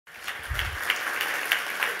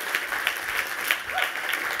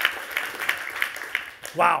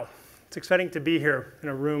Wow, it's exciting to be here in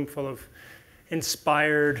a room full of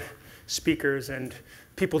inspired speakers and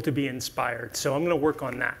people to be inspired. So I'm going to work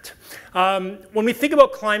on that. When we think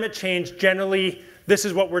about climate change, generally, this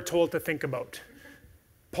is what we're told to think about.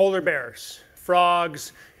 Polar bears,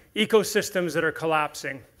 frogs, ecosystems that are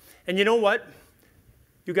collapsing. And you know what?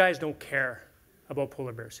 You guys don't care about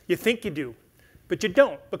polar bears. You think you do, but you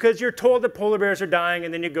don't, because you're told that polar bears are dying,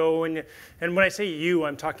 and then you go and when I say you,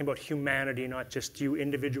 I'm talking about humanity, not just you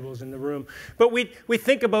individuals in the room. But we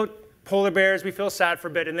think about polar bears, we feel sad for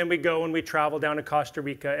a bit, and then we go and we travel down to Costa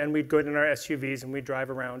Rica, and we go in our SUVs and we drive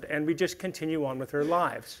around, and we just continue on with our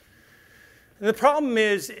lives. And the problem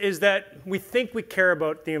is that we think we care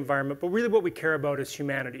about the environment, but really what we care about is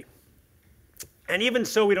humanity. And even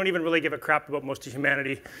so, we don't even really give a crap about most of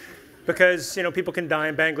humanity, because people can die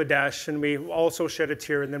in Bangladesh, and we also shed a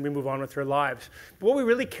tear, and then we move on with our lives. But what we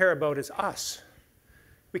really care about is us.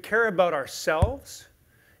 We care about ourselves,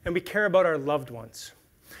 and we care about our loved ones.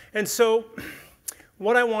 And so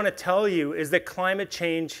what I want to tell you is that climate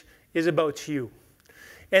change is about you.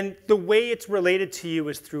 And the way it's related to you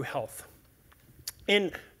is through health.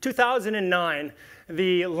 In 2009,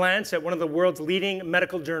 the Lancet, one of the world's leading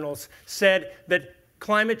medical journals, said that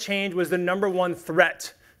climate change was the #1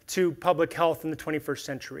 threat to public health in the 21st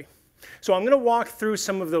century. So I'm going to walk through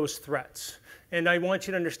some of those threats, and I want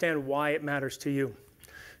you to understand why it matters to you.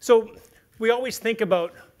 So we always think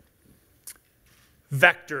about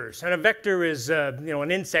vectors, and a vector is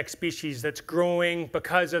an insect species that's growing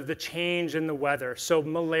because of the change in the weather. So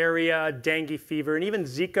malaria, dengue fever, and even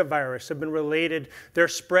Zika virus have been related, their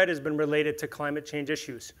spread has been related to climate change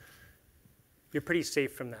issues. You're pretty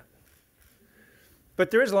safe from that.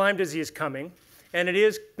 But there is Lyme disease coming, and it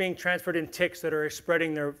is being transferred in ticks that are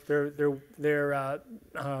spreading their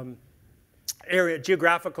area,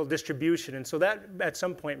 geographical distribution, and so that at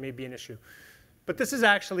some point may be an issue. But this is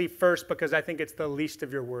actually first because I think it's the least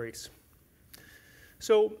of your worries.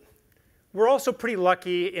 So we're also pretty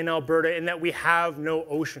lucky in Alberta in that we have no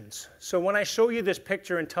oceans. So when I show you this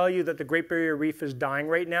picture and tell you that the Great Barrier Reef is dying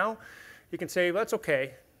right now, you can say, well, that's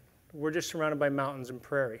okay. We're just surrounded by mountains and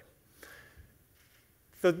prairie.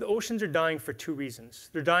 The oceans are dying for two reasons.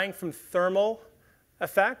 They're dying from thermal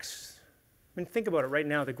effects. I mean, think about it right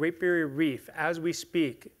now. The Great Barrier Reef, as we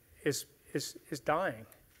speak, is dying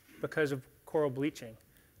because of coral bleaching.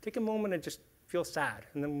 Take a moment and just feel sad,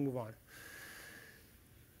 and then we'll move on.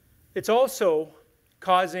 It's also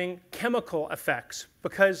causing chemical effects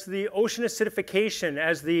because the ocean acidification,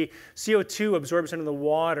 as the CO2 absorbs into the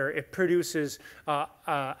water, it produces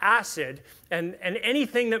acid and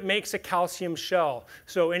anything that makes a calcium shell.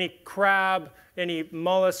 So any crab, any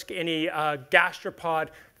mollusk, any gastropod,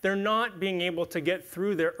 they're not being able to get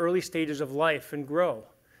through their early stages of life and grow.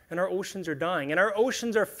 And our oceans are dying. And our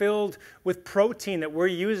oceans are filled with protein that we're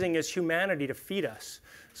using as humanity to feed us.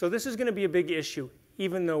 So this is going to be a big issue,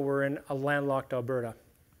 even though we're in a landlocked Alberta.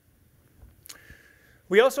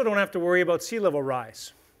 We also don't have to worry about sea level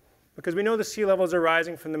rise, because we know the sea levels are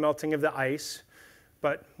rising from the melting of the ice,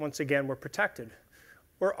 but once again, we're protected.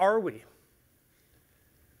 Or are we?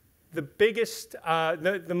 The biggest,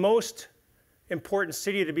 the most important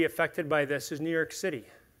city to be affected by this is New York City.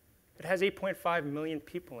 It has 8.5 million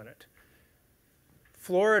people in it.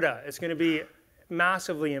 Florida is going to be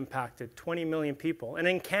massively impacted, 20 million people. And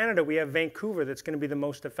in Canada, we have Vancouver that's going to be the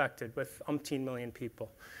most affected with umpteen million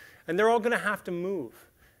people. And they're all going to have to move.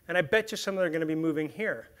 And I bet you some of them are going to be moving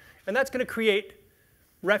here. And that's going to create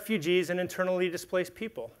refugees and internally displaced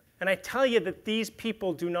people. And I tell you that these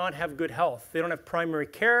people do not have good health. They don't have primary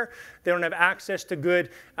care. They don't have access to good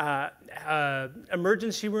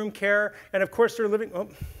emergency room care. And of course, they're living... Oh,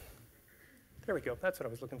 there we go. That's what I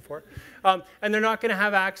was looking for. And they're not going to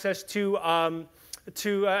have access to... and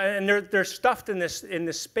they're stuffed in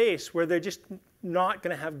this space where they're just not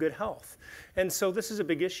going to have good health. And so this is a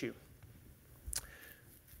big issue.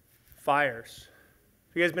 Fires.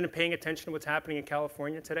 Have you guys been paying attention to what's happening in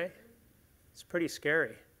California today? It's pretty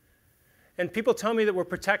scary. And people tell me that we're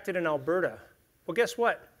protected in Alberta. Well, guess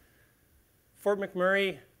what? Fort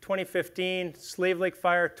McMurray, 2015, Slave Lake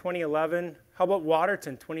Fire, 2011. How about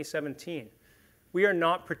Waterton, 2017? We are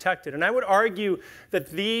not protected. And I would argue that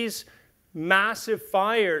these massive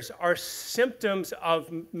fires are symptoms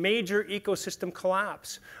of major ecosystem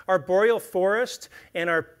collapse. Our boreal forest and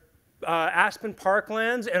our aspen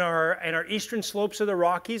parklands and our eastern slopes of the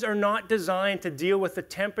Rockies are not designed to deal with the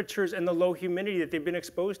temperatures and the low humidity that they've been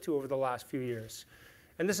exposed to over the last few years.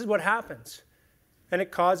 And this is what happens. And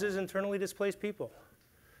it causes internally displaced people.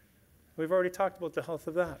 We've already talked about the health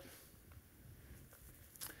of that.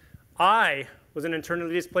 I was an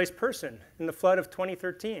internally displaced person in the flood of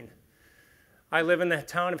 2013. I live in the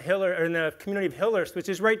town of or in the community of Hillhurst, which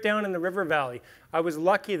is right down in the river valley. I was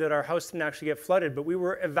lucky that our house didn't actually get flooded, but we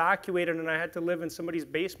were evacuated and I had to live in somebody's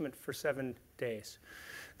basement for 7 days.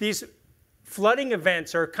 These flooding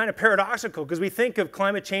events are kind of paradoxical because we think of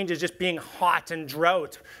climate change as just being hot and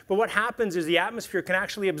drought. But what happens is the atmosphere can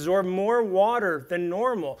actually absorb more water than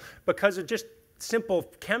normal because of just simple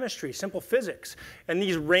chemistry, simple physics. And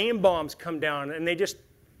these rain bombs come down and they just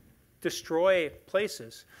destroy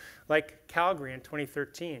places like Calgary in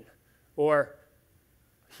 2013 or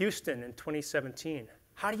Houston in 2017.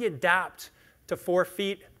 How do you adapt to 4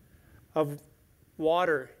 feet of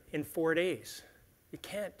water in 4 days? You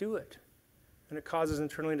can't do it. And it causes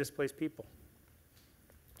internally displaced people.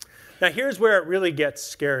 Now here's where it really gets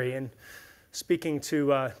scary. And speaking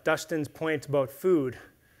to Dustin's point about food,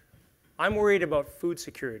 I'm worried about food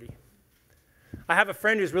security. I have a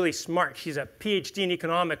friend who's really smart. He's a PhD in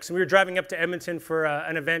economics. And we were driving up to Edmonton for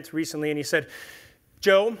an event recently. And he said,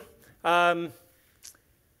 Joe, we're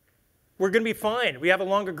going to be fine. We have a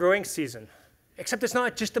longer growing season. Except it's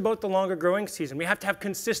not just about the longer growing season. We have to have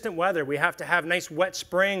consistent weather. We have to have nice wet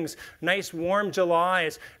springs, nice warm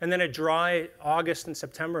Julys, and then a dry August and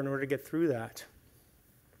September in order to get through that.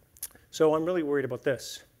 So I'm really worried about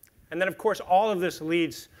this. And then, of course, all of this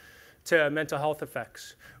leads to mental health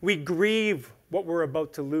effects. We grieve what we're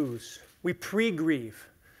about to lose. We pre-grieve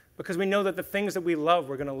because we know that the things that we love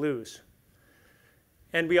we're going to lose.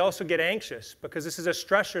 And we also get anxious because this is a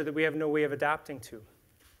stressor that we have no way of adapting to.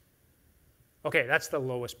 Okay, that's the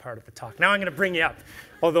lowest part of the talk. Now I'm going to bring you up,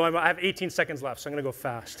 although I have 18 seconds left, so I'm going to go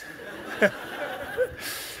fast.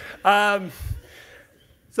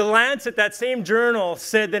 The Lancet, that same journal,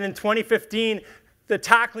 said that in 2015, the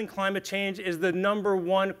tackling climate change is the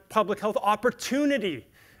 #1 public health opportunity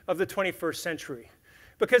of the 21st century.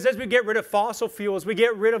 Because as we get rid of fossil fuels, we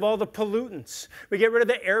get rid of all the pollutants. We get rid of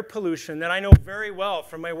the air pollution that I know very well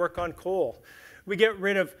from my work on coal. We get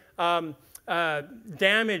rid of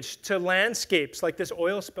damage to landscapes like this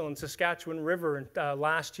oil spill in Saskatchewan River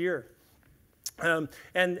last year. And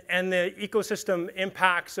the ecosystem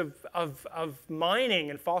impacts of mining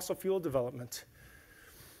and fossil fuel development.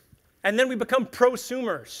 And then we become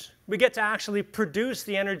prosumers. We get to actually produce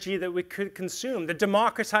the energy that we could consume, the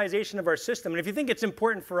democratization of our system. And if you think it's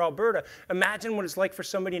important for Alberta, imagine what it's like for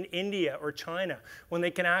somebody in India or China when they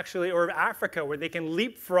can actually, or Africa, where they can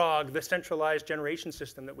leapfrog the centralized generation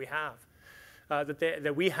system that we have.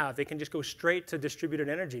 They can just go straight to distributed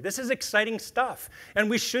energy. This is exciting stuff, and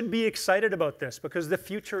we should be excited about this because the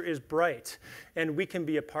future is bright, and we can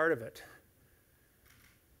be a part of it.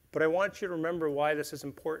 But I want you to remember why this is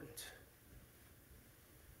important.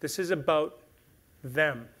 This is about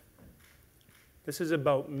them. This is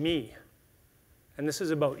about me, and this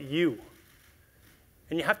is about you.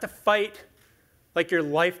 And you have to fight like your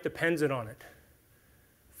life depends on it.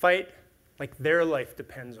 Fight like their life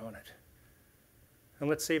depends on it. And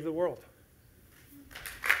let's save the world.